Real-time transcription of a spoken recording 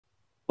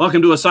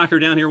Welcome to a Soccer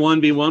Down Here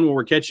 1v1, where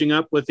we're catching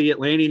up with the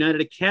Atlanta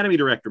United Academy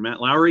Director, Matt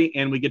Lawrey,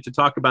 and we get to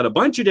talk about a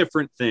bunch of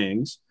different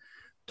things.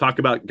 Talk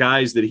about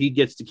guys that he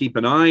gets to keep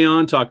an eye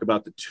on, talk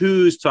about the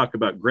twos, talk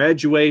about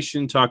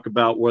graduation, talk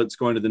about what's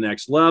going to the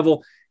next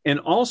level.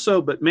 And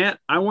also, but Matt,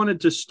 I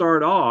wanted to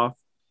start off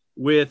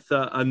with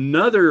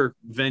another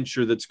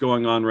venture that's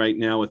going on right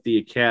now with the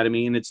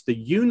Academy, and it's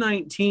the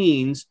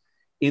U19s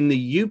in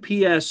the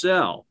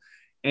UPSL.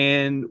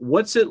 And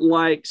what's it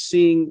like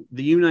seeing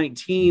the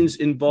U19s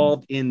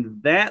involved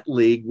in that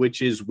league,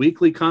 which is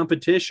weekly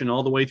competition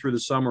all the way through the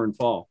summer and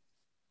fall?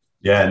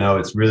 Yeah, no,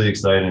 it's really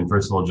exciting.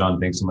 First of all, John,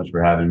 thanks so much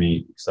for having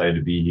me. Excited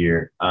to be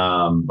here.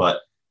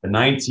 But the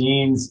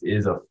 19s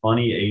is a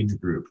funny age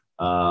group.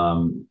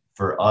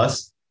 For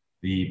us,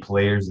 the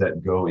players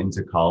that go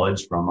into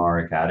college from our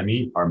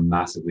academy are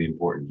massively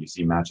important. You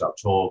see Matchop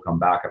Chol come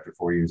back after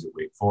 4 years at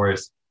Wake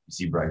Forest. You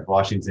see Bryce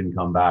Washington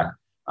come back.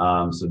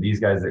 So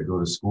these guys that go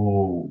to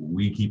school,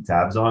 we keep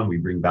tabs on, we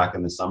bring back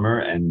in the summer,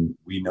 and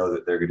we know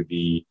that they're going to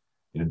be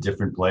a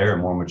different player, a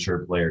more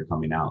mature player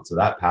coming out. So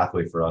that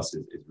pathway for us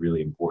is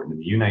really important.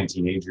 And the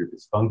U19 age group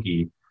is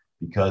funky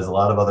because a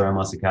lot of other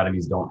MLS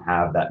academies don't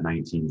have that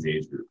 19s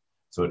age group.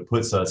 So it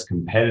puts us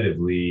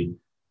competitively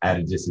at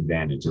a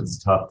disadvantage.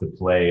 It's tough to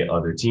play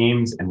other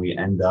teams, and we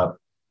end up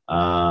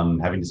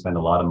having to spend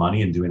a lot of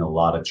money and doing a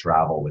lot of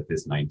travel with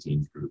this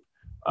 19s group.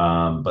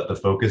 But the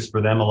focus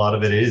for them, a lot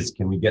of it is,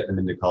 can we get them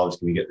into college?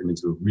 Can we get them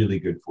into a really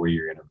good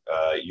 4-year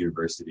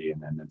university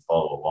and then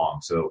follow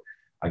along? So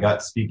I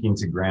got speaking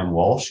to Graham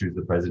Walsh, who's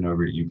the president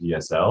over at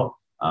UPSL.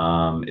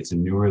 It's a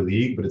newer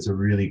league, but it's a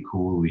really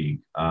cool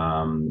league.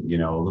 A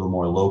little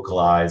more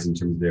localized in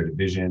terms of their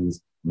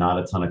divisions, not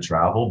a ton of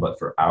travel, but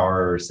for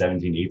our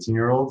 17,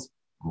 18-year-olds,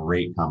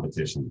 great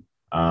competition.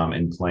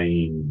 And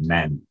playing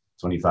men,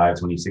 25,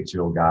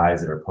 26-year-old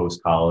guys that are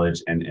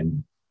post-college,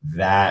 and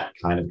that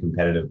kind of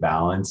competitive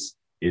balance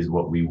is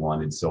what we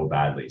wanted so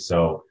badly.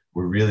 So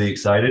we're really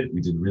excited. We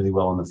did really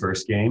well in the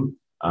first game,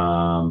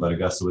 but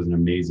Augusta was an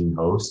amazing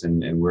host,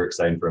 and we're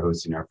excited for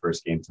hosting our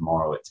first game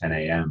tomorrow at 10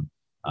 a.m.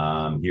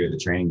 Here at the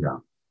training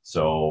ground.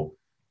 So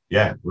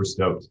yeah, we're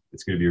stoked.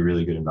 It's going to be a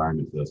really good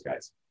environment for those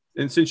guys.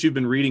 And since you've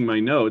been reading my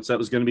notes, that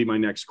was going to be my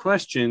next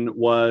question,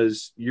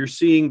 was you're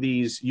seeing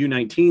these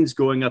U19s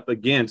going up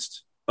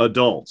against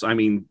adults. I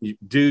mean,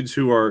 dudes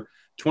who are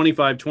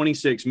 25,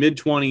 26,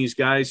 mid-20s,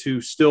 guys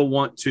who still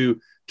want to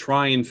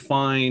try and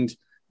find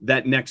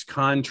that next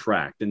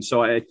contract. And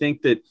so I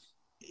think that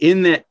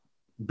in that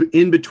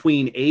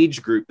in-between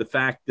age group, the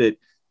fact that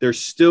they're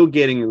still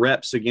getting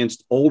reps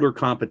against older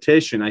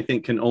competition, I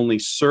think can only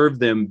serve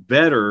them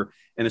better,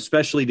 and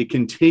especially to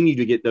continue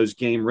to get those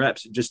game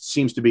reps. It just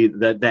seems to be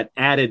that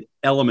added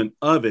element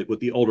of it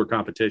with the older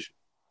competition.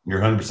 You're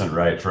 100%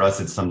 right. For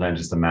us, it's sometimes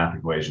just a math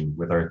equation.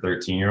 With our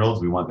 13-year-olds,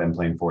 we want them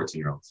playing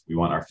 14-year-olds. We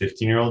want our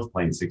 15-year-olds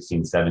playing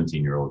 16,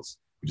 17-year-olds.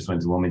 We just went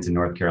to Wilmington,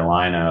 North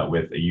Carolina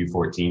with a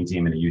U14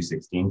 team and a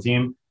U16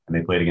 team, and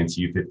they played against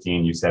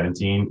U15,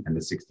 U17, and the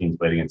 16s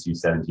played against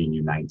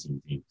U17,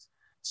 U19 teams.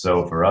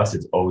 So for us,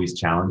 it's always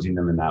challenging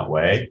them in that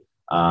way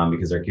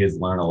because our kids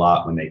learn a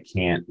lot when they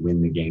can't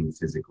win the game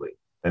physically.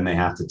 Then they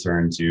have to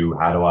turn to,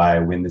 how do I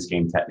win this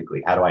game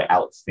technically? How do I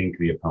outthink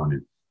the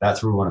opponent?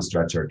 That's where we want to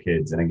stretch our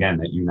kids. And again,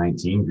 that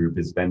U19 group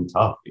has been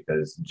tough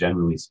because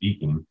generally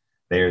speaking,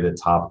 they are the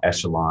top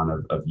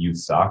echelon of youth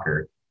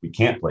soccer. We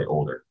can't play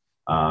older.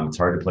 It's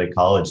hard to play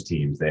college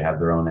teams. They have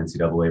their own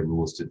NCAA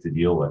rules to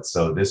deal with.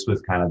 So this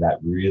was kind of that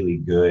really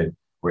good,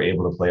 we're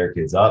able to play our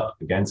kids up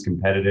against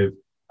competitive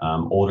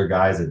older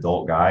guys,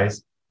 adult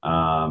guys.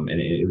 And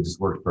it just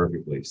worked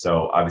perfectly.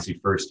 So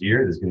obviously first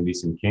year, there's going to be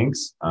some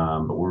kinks,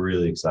 but we're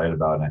really excited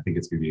about it. And I think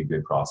it's going to be a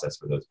good process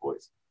for those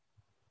boys.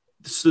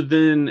 So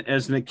then,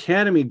 as an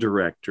academy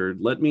director,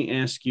 let me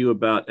ask you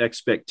about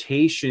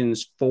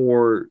expectations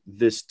for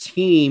this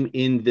team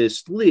in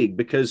this league,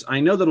 because I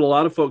know that a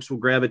lot of folks will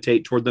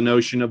gravitate toward the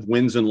notion of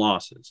wins and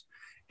losses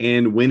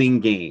and winning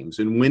games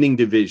and winning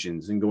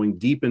divisions and going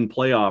deep in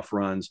playoff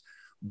runs.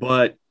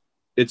 But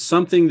it's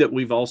something that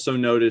we've also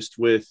noticed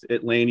with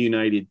Atlanta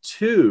United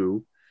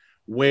too,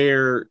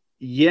 where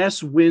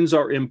yes, wins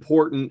are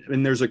important,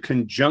 and there's a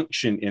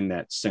conjunction in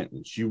that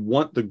sentence. You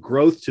want the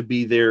growth to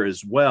be there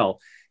as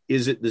well.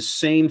 Is it the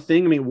same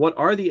thing? I mean, what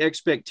are the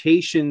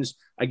expectations,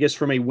 I guess,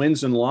 from a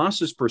wins and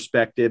losses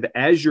perspective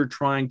as you're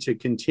trying to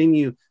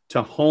continue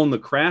to hone the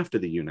craft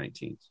of the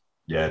U19s?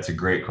 Yeah, it's a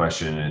great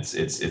question. It's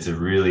a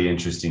really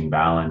interesting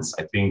balance.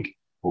 I think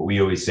what we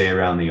always say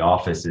around the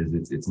office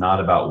is it's not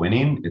about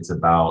winning. It's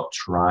about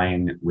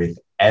trying with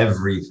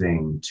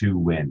everything to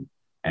win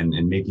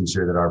and making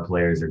sure that our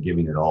players are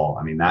giving it all.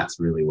 I mean, that's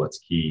really what's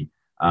key.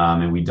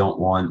 And we don't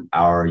want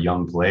our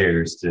young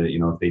players to,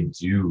 if they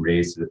do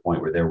raise to the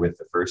point where they're with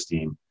the first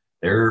team,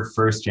 their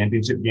first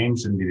championship game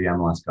shouldn't be the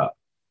MLS Cup.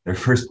 Their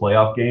first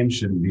playoff game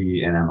shouldn't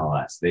be in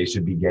MLS. They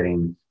should be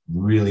getting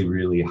really,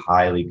 really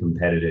highly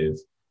competitive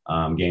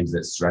games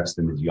that stretch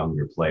them as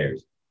younger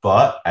players.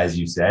 But as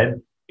you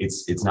said,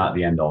 it's not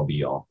the end all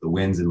be all. The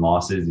wins and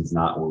losses is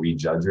not where we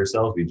judge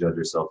ourselves. We judge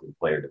ourselves in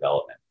player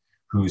development.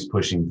 Who's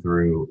pushing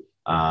through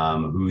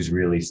who's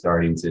really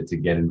starting to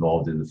get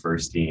involved in the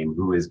first team,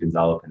 who is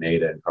Gonzalo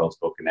Pineda and Carlos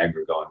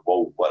Bocanegra going,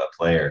 whoa, what a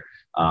player.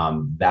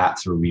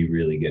 That's where we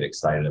really get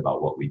excited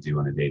about what we do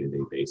on a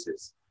day-to-day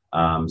basis.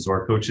 So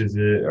our coaches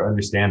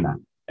understand that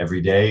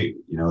every day.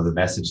 The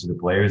message to the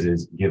players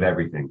is give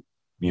everything,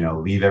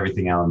 leave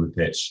everything out on the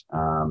pitch,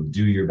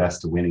 do your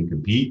best to win and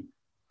compete.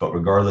 But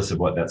regardless of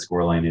what that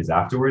scoreline is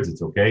afterwards,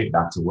 it's okay.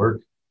 Back to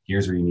work.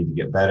 Here's where you need to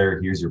get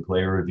better. Here's your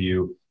player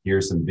review.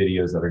 Here's some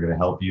videos that are going to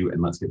help you,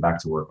 and let's get back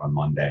to work on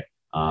Monday.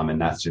 And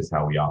that's just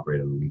how we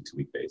operate on a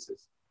week-to-week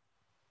basis.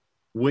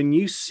 When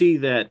you see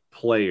that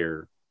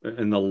player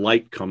and the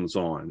light comes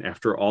on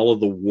after all of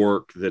the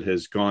work that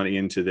has gone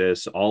into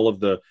this, all of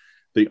the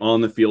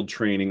on-the-field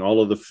training,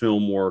 all of the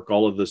film work,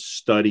 all of the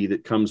study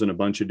that comes in a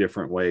bunch of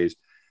different ways,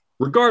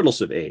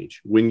 regardless of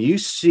age, when you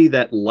see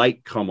that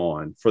light come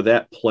on for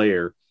that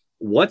player,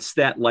 what's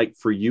that like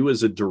for you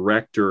as a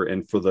director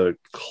and for the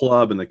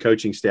club and the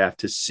coaching staff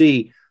to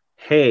see,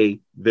 hey,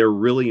 they're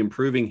really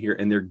improving here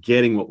and they're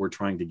getting what we're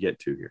trying to get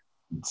to here?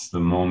 It's the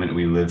moment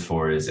we live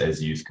for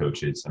as youth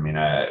coaches. I mean,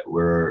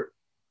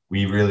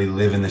 we really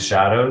live in the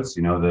shadows.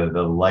 The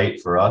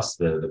light for us,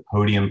 the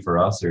podium for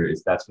us,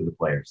 that's for the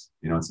players.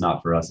 It's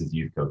not for us as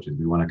youth coaches.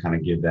 We want to kind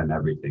of give them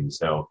everything.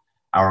 So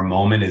our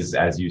moment is,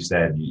 as you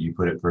said, you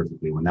put it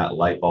perfectly, when that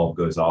light bulb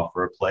goes off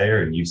for a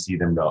player and you see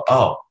them go,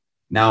 oh,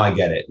 now I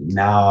get it.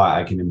 Now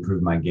I can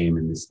improve my game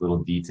in this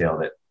little detail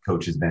that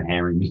coach has been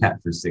hammering me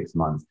at for 6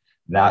 months.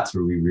 That's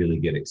where we really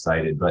get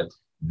excited. But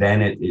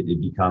then it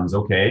becomes,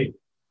 okay,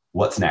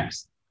 what's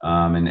next?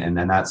 And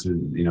then that's,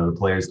 the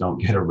players don't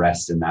get a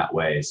rest in that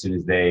way. As soon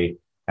as they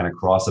kind of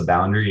cross a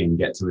boundary and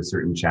get to a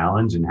certain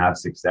challenge and have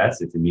success,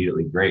 it's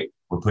immediately great.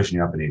 We're pushing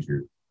you up an age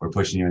group. We're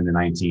pushing you in the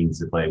 19s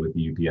to play with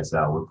the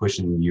UPSL. We're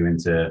pushing you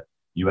into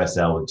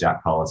USL with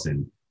Jack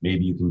Collison.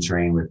 Maybe you can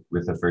train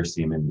with the first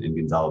team in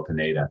Gonzalo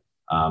Pineda.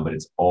 But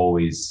it's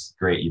always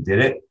great. You did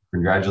it.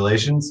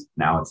 Congratulations.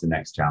 Now it's the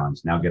next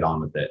challenge. Now get on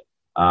with it.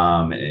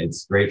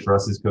 It's great for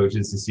us as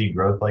coaches to see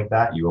growth like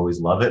that. You always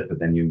love it, but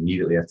then you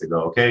immediately have to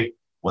go, okay,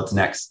 what's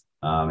next?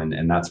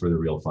 And that's where the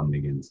real fun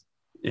begins.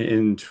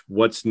 And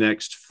what's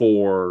next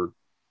for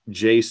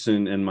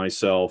Jason and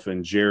myself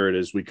and Jared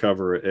as we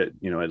cover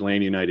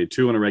Atlanta United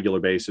 2 on a regular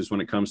basis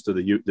when it comes to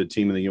the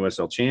team in the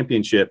USL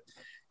Championship?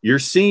 You're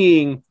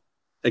seeing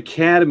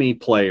academy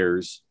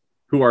players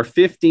who are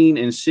 15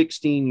 and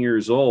 16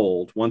 years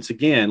old. Once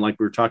again, like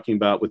we were talking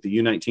about with the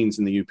U19s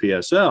and the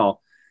UPSL,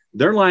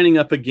 they're lining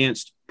up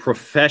against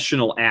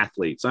professional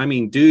athletes. I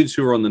mean, dudes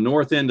who are on the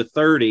north end of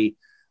 30,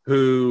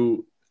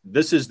 who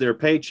this is their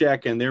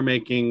paycheck and they're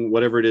making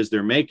whatever it is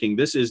they're making.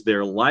 This is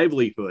their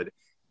livelihood.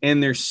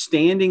 And they're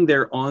standing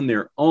there on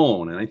their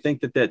own. And I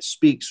think that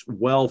speaks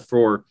well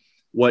for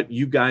what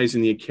you guys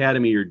in the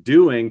academy are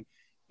doing.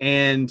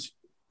 And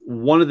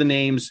one of the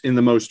names in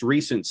the most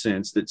recent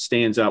sense that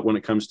stands out when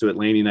it comes to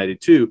Atlanta United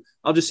 2,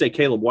 I'll just say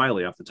Caleb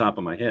Wiley off the top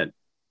of my head.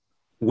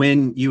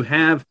 When you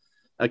have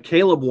a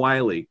Caleb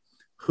Wiley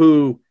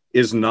who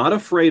is not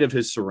afraid of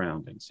his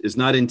surroundings, is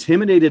not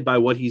intimidated by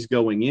what he's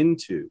going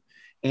into,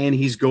 and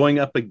he's going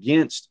up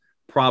against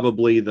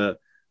probably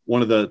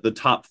one of the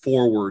top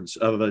forwards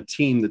of a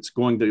team that's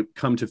going to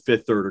come to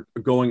fifth, third,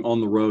 or going on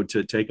the road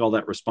to take all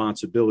that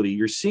responsibility.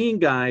 You're seeing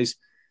guys,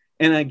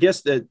 and I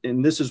guess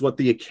and this is what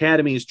the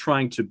academy is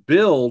trying to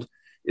build,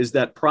 is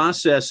that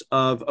process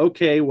of,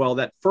 okay, well,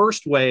 that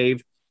first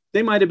wave,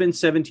 they might have been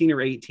 17 or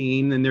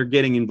 18 and they're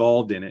getting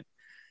involved in it.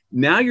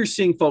 Now you're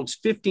seeing folks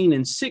 15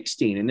 and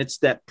 16, and it's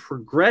that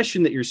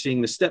progression that you're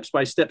seeing, the steps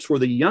by steps, where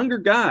the younger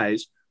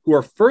guys who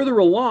are further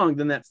along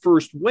than that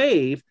first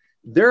wave,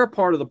 they're a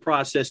part of the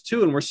process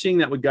too. And we're seeing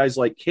that with guys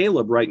like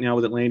Caleb right now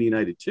with Atlanta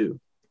United too.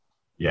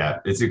 Yeah,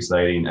 it's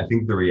exciting. I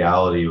think the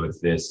reality with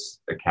this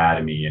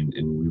academy, and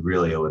we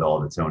really owe it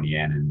all to Tony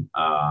Annan,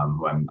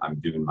 who I'm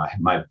doing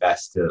my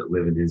best to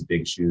live in his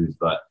big shoes,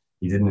 but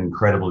he did an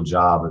incredible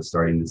job of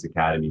starting this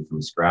academy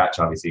from scratch.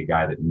 Obviously, a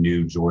guy that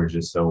knew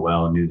Georgia so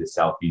well, knew the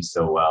Southeast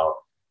so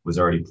well, was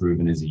already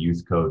proven as a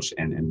youth coach,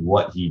 and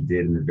what he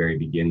did in the very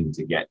beginning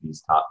to get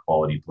these top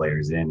quality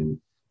players in and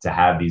to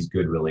have these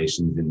good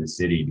relations in the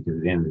city, because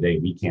at the end of the day,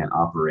 we can't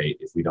operate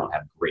if we don't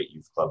have great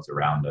youth clubs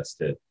around us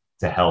to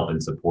help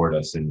and support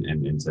us and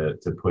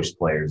to push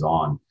players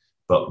on.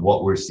 But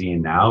what we're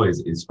seeing now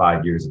is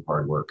 5 years of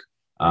hard work.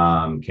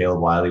 Caleb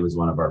Wiley was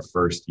one of our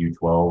first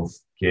U12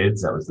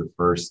 kids. That was the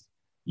first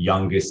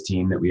youngest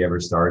team that we ever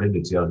started,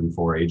 the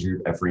 2004 age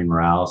group. Efrain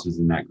Morales was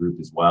in that group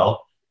as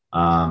well.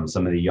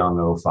 Some of the young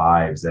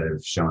 05s that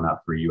have shown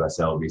up for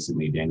USL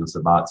recently, Daniel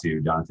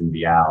Sabatu, Jonathan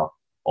Vial,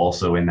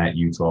 also in that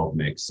U12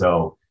 mix.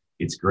 So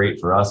it's great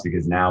for us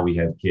because now we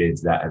have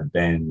kids that have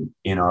been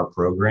in our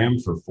program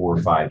for 4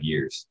 or 5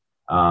 years.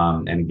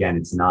 And again,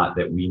 it's not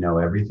that we know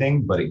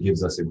everything, but it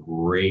gives us a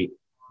great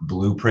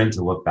blueprint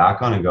to look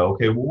back on and go,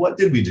 okay, well, what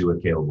did we do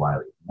with Caleb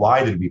Wiley?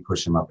 Why did we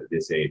push him up at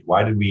this age?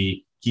 Why did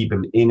we keep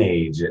him in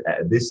age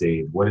at this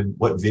age?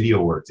 What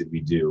video work did we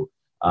do?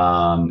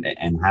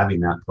 And having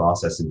that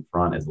process in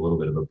front as a little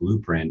bit of a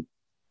blueprint,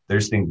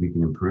 there's things we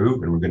can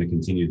improve, and we're going to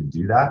continue to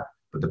do that.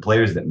 But the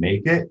players that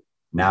make it,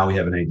 Now we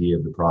have an idea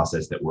of the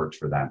process that worked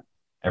for them.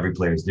 Every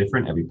player is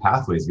different. Every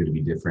pathway is going to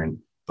be different.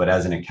 But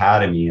as an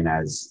academy and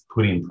as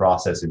putting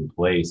process in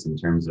place in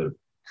terms of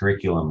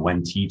curriculum,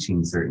 when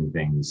teaching certain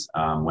things,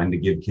 when to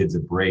give kids a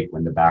break,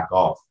 when to back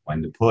off,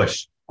 when to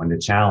push, when to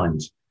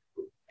challenge,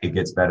 it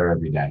gets better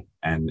every day.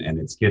 And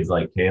it's kids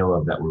like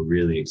Caleb that we're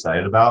really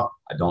excited about.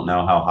 I don't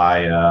know how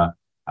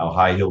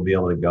high he'll be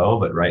able to go,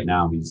 but right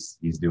now he's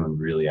doing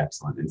really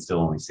excellent and still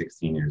only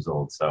 16 years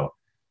old. So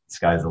the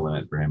sky's the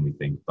limit for him, we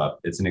think. But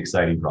it's an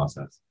exciting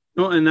process.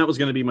 Well, and that was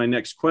going to be my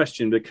next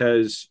question,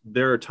 because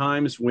there are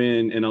times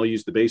when, and I'll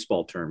use the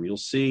baseball term, you'll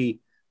see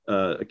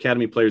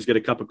academy players get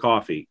a cup of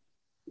coffee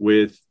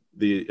with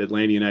the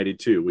Atlanta United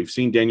too. We've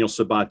seen Daniel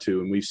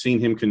Sabatu, and we've seen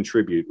him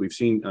contribute. We've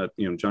seen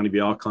Johnny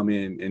Vial come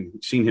in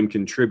and seen him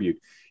contribute.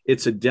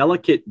 It's a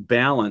delicate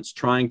balance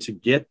trying to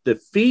get the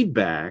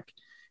feedback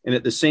and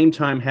at the same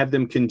time have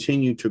them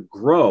continue to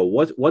grow.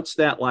 What's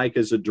that like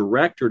as a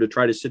director to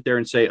try to sit there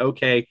and say,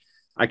 okay,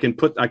 I can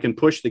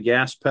push the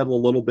gas pedal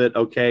a little bit.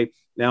 Okay,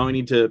 now I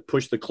need to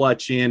push the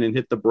clutch in and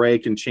hit the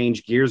brake and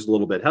change gears a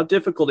little bit. How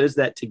difficult is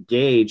that to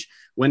gauge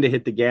when to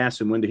hit the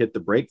gas and when to hit the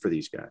brake for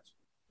these guys?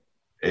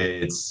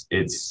 It's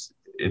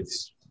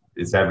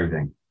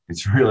everything.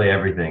 It's really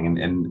everything.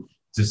 And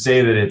to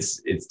say that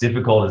it's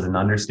difficult is an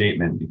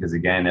understatement, because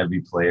again,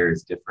 every player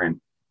is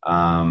different.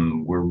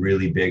 We're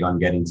really big on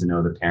getting to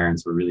know the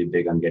parents. We're really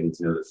big on getting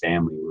to know the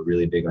family. We're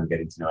really big on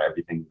getting to know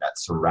everything that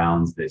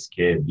surrounds this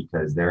kid,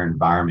 because their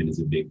environment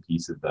is a big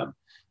piece of them.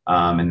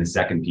 And the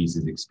second piece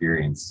is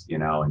experience,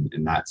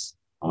 and that's,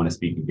 I want to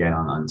speak again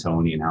on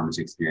Tony and how much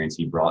experience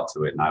he brought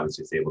to it. And I was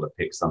just able to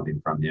pick something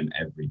from him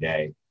every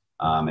day,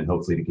 and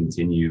hopefully to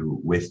continue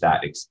with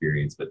that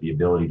experience. But the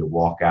ability to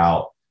walk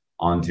out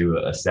onto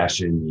a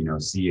session,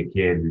 see a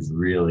kid who's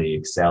really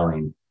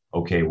excelling.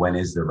 Okay, when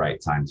is the right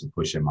time to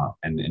push him up?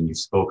 And you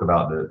spoke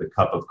about the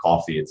cup of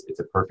coffee. It's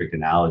a perfect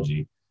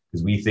analogy,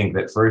 because we think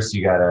that first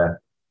you gotta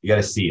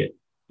see it.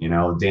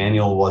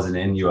 Daniel wasn't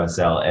in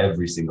USL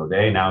every single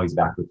day. Now he's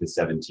back with the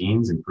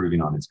 17s,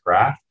 improving on his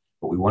craft.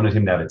 But we wanted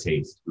him to have a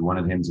taste. We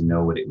wanted him to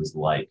know what it was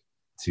like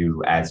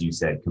to, as you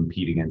said,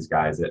 compete against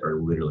guys that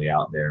are literally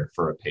out there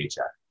for a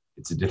paycheck.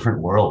 It's a different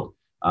world.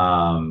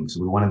 So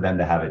we wanted them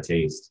to have a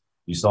taste.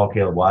 You saw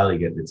Caleb Wiley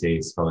get the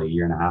taste probably a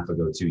year and a half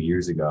ago, 2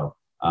 years ago.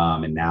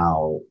 And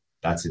now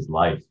that's his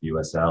life.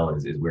 USL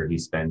is where he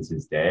spends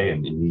his day.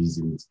 And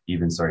he's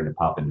even starting to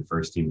pop into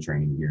first team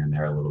training here and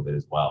there a little bit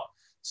as well.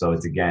 So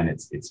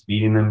it's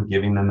feeding them,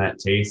 giving them that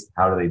taste.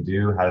 How do they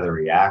do? How do they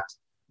react?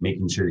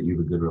 Making sure that you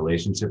have a good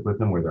relationship with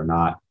them where they're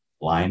not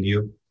lying to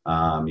you.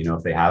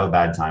 If they have a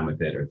bad time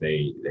with it, or if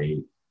they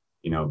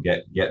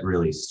get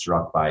really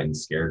struck by it and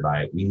scared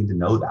by it, we need to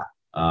know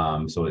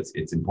that. So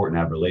it's important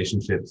to have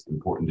relationships,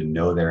 important to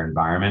know their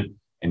environment,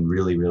 and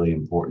really, really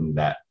important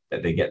that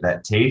they get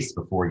that taste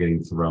before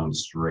getting thrown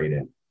straight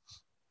in.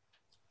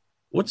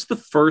 What's the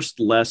first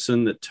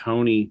lesson that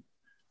Tony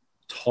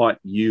taught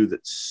you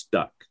that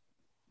stuck?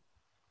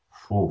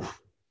 It would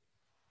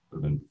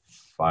have been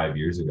 5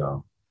 years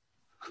ago.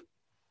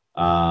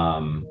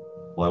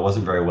 Well, I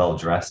wasn't very well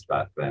dressed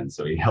back then,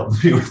 so he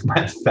helped me with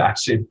my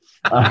fashion.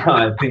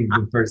 I think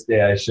the first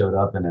day I showed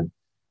up in a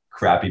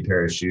crappy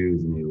pair of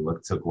shoes, and he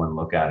took one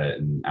look at it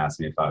and asked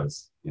me if I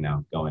was,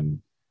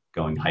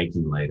 going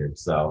hiking later.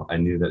 So I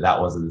knew that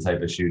wasn't the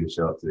type of shoe to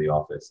show up to the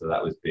office. So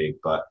that was big.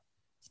 But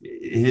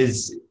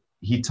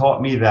he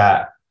taught me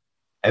that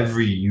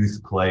every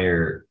youth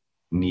player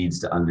needs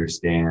to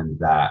understand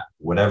that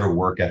whatever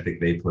work ethic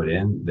they put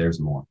in, there's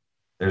more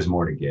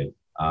to give.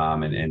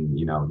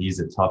 And he's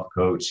a tough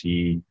coach.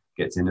 He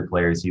gets into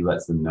players. He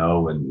lets them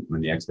know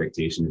when the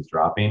expectation is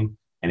dropping.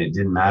 And it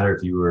didn't matter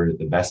if you were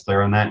the best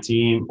player on that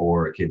team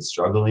or a kid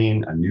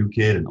struggling, a new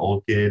kid, an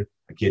old kid,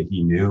 a kid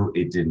he knew,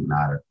 it didn't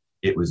matter.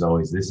 It was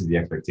always, this is the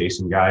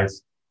expectation,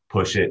 guys.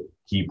 Push it,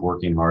 keep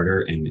working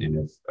harder. And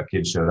if a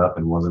kid showed up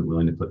and wasn't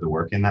willing to put the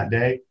work in that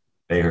day,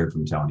 they heard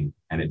from Tony.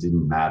 And it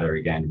didn't matter,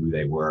 again, who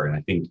they were. And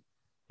I think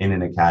in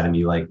an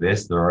academy like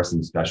this, there are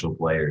some special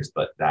players,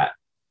 but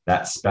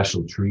that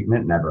special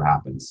treatment never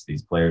happens.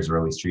 These players are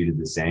always treated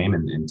the same.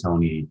 And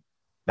Tony,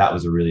 that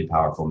was a really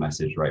powerful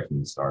message right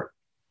from the start.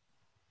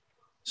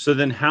 So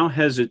then how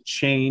has it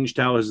changed?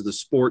 How has the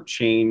sport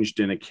changed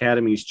and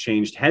academies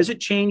changed? Has it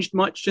changed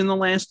much in the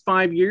last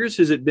 5 years?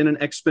 Has it been an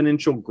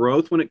exponential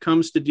growth when it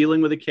comes to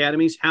dealing with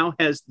academies? How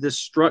has this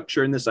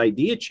structure and this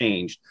idea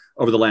changed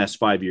over the last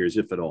 5 years,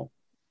 if at all?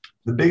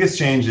 The biggest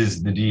change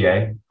is the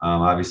DA.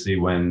 Obviously,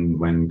 when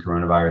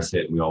coronavirus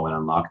hit and we all went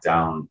on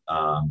lockdown,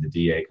 the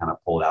DA kind of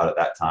pulled out at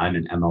that time,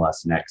 and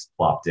MLS Next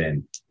plopped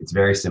in. It's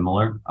very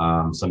similar.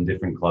 Some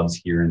different clubs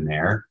here and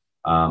there,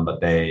 but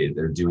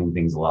they're doing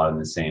things a lot in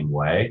the same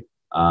way.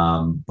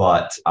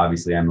 But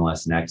obviously,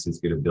 MLS Next is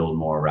going to build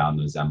more around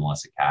those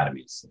MLS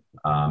academies.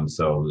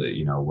 So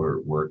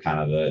we're kind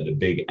of the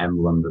big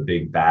emblem, the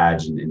big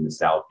badge in the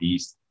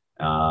Southeast,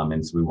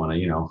 and so we want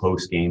to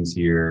host games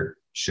here,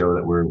 show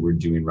that we're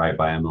doing right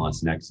by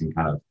MLS Next, and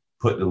kind of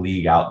put the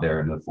league out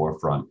there in the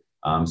forefront.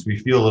 So we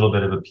feel a little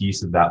bit of a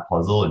piece of that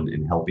puzzle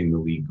in helping the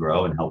league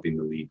grow and helping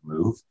the league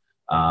move.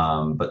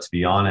 But to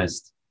be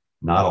honest,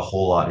 not a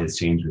whole lot has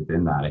changed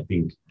within that. I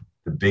think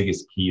the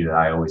biggest key that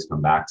I always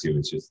come back to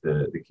is just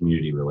the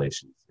community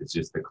relations. It's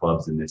just the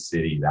clubs in this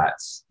city.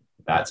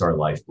 That's our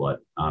lifeblood.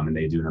 And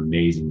they do an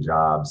amazing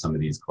job. Some of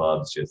these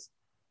clubs, just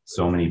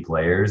so many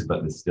players,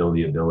 but there's still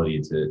the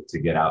ability to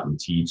get out and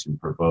teach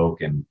and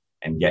provoke and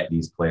get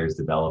these players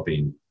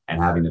developing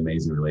and having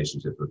amazing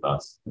relationships with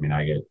us. I mean,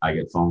 I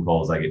get phone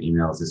calls, I get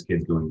emails. This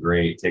kid's doing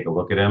great. Take a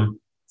look at him.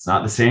 It's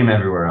not the same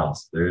everywhere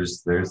else.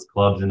 There's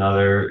clubs in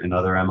other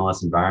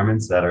MLS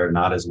environments that are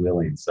not as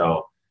willing.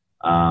 So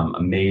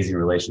amazing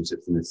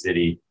relationships in the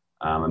city,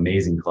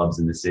 amazing clubs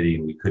in the city,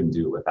 and we couldn't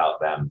do it without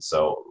them.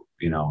 So,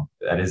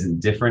 that isn't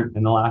different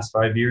in the last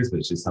 5 years, but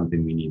it's just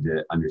something we need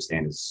to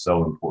understand is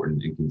so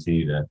important and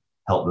continue to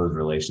help those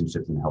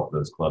relationships and help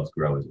those clubs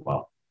grow as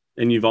well.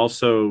 And you've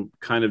also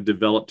kind of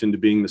developed into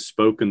being the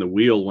spoke in the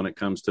wheel when it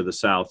comes to the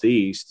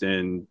Southeast.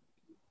 And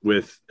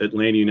with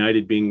Atlanta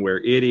United being where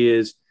it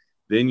is,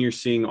 then you're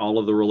seeing all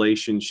of the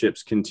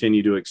relationships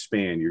continue to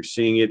expand. You're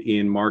seeing it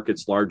in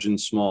markets large and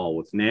small,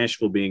 with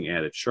Nashville being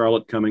added,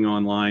 Charlotte coming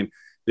online.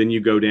 Then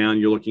you go down,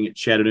 you're looking at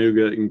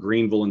Chattanooga and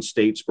Greenville and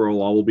Statesboro,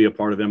 all will be a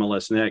part of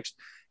MLS Next.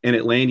 And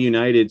Atlanta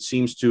United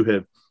seems to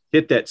have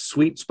hit that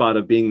sweet spot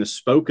of being the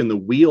spoke in the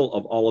wheel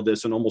of all of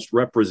this and almost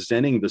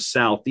representing the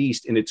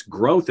Southeast in its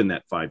growth in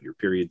that 5-year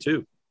period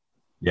too.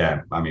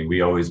 Yeah, I mean,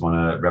 we always want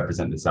to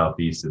represent the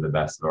Southeast to the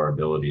best of our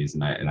abilities.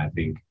 And I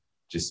think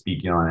just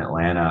speaking on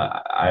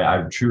Atlanta,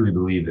 I truly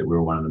believe that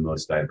we're one of the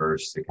most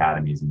diverse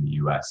academies in the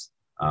U.S.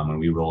 When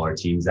we roll our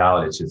teams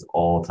out, it's just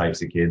all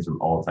types of kids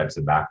from all types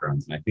of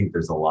backgrounds. And I think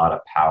there's a lot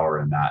of power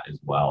in that as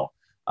well.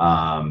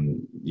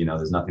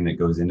 There's nothing that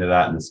goes into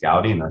that in the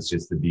scouting. That's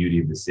just the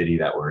beauty of the city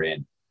that we're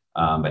in.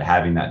 But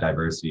having that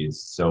diversity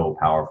is so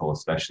powerful,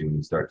 especially when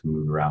you start to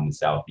move around the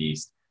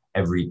Southeast.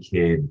 Every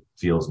kid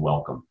feels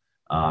welcome.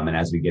 And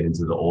as we get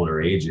into the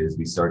older ages,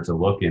 we start to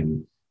look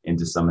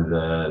into some of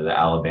the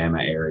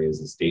Alabama areas,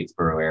 the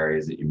Statesboro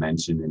areas that you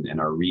mentioned, and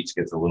our reach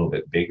gets a little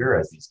bit bigger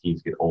as these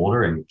teams get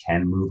older and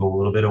can move a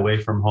little bit away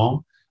from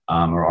home,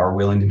 or are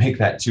willing to make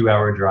that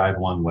 2-hour drive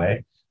one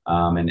way,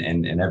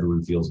 and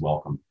everyone feels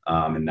welcome.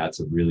 And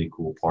that's a really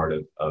cool part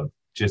of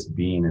just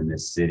being in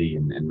this city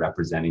and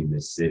representing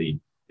this city,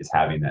 is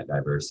having that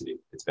diversity.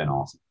 It's been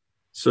awesome.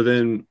 So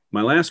then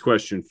my last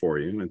question for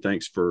you, and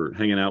thanks for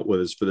hanging out with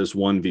us for this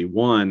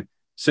 1v1.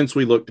 Since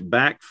we looked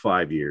back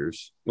 5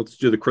 years, let's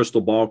do the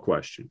crystal ball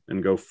question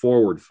and go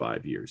forward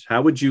 5 years.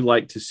 How would you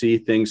like to see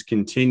things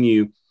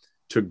continue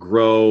to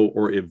grow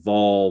or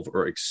evolve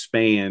or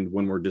expand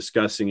when we're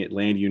discussing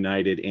Atlanta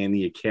United and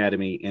the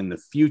academy in the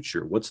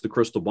future? What's the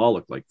crystal ball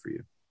look like for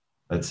you?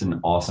 That's an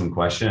awesome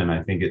question. And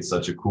I think it's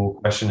such a cool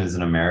question as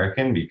an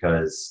American,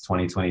 because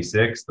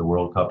 2026, the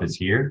World Cup is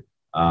here.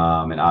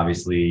 And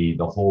obviously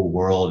the whole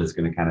world is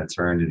going to kind of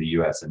turn to the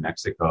US and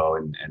Mexico,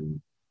 and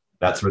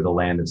that's where the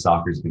land of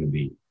soccer is going to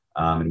be.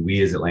 And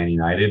we as Atlanta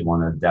United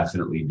want to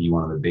definitely be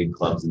one of the big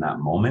clubs in that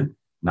moment,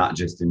 not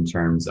just in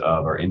terms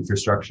of our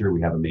infrastructure.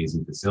 We have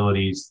amazing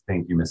facilities.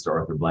 Thank you, Mr.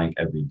 Arthur Blank,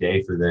 every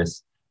day for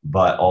this,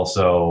 but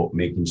also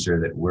making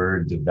sure that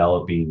we're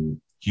developing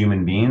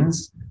human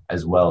beings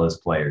as well as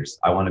players.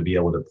 I want to be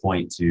able to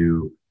point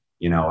to,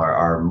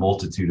 our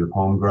multitude of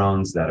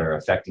homegrowns that are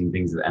affecting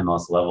things at the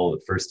MLS level,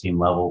 the first team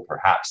level,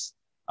 perhaps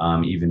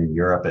even in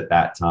Europe at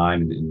that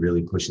time, and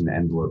really pushing the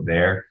envelope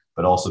there,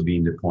 but also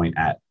being to point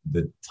at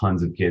the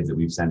tons of kids that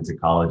we've sent to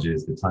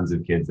colleges, the tons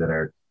of kids that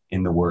are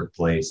in the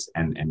workplace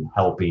and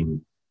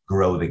helping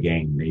grow the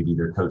game. Maybe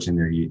they're coaching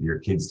your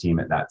kids' team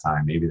at that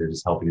time. Maybe they're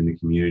just helping in the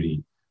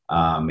community.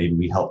 Maybe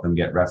we help them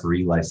get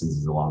referee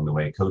licenses along the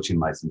way, coaching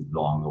licenses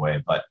along the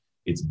way, but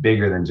it's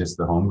bigger than just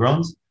the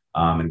homegrowns.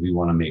 And we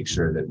want to make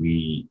sure that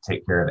we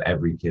take care of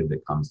every kid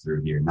that comes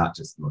through here, not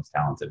just the most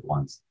talented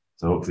ones.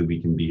 So hopefully we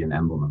can be an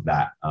emblem of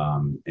that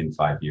in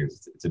 5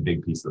 years. It's a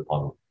big piece of the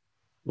puzzle.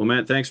 Well,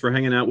 Matt, thanks for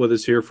hanging out with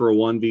us here for a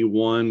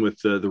 1v1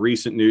 with the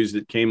recent news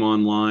that came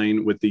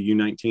online with the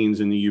U19s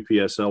and the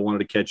UPSL. Wanted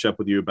to catch up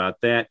with you about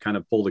that, kind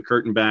of pull the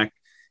curtain back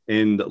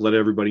and let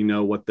everybody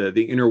know what the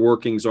inner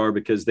workings are,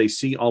 because they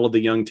see all of the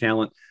young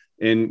talent.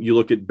 And you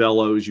look at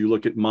Bellows, you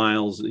look at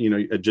Miles,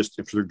 just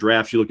for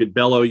drafts, you look at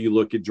Bello, you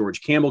look at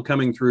George Campbell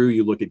coming through,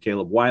 you look at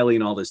Caleb Wiley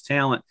and all this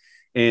talent.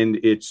 And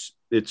it's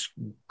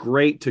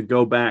great to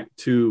go back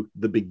to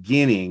the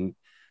beginning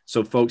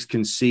so folks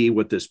can see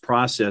what this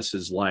process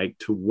is like,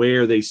 to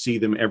where they see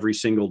them every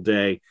single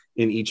day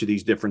in each of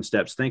these different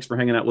steps. Thanks for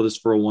hanging out with us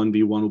for a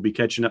 1v1. We'll be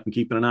catching up and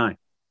keeping an eye.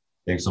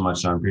 Thanks so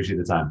much, Sean. Appreciate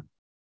the time.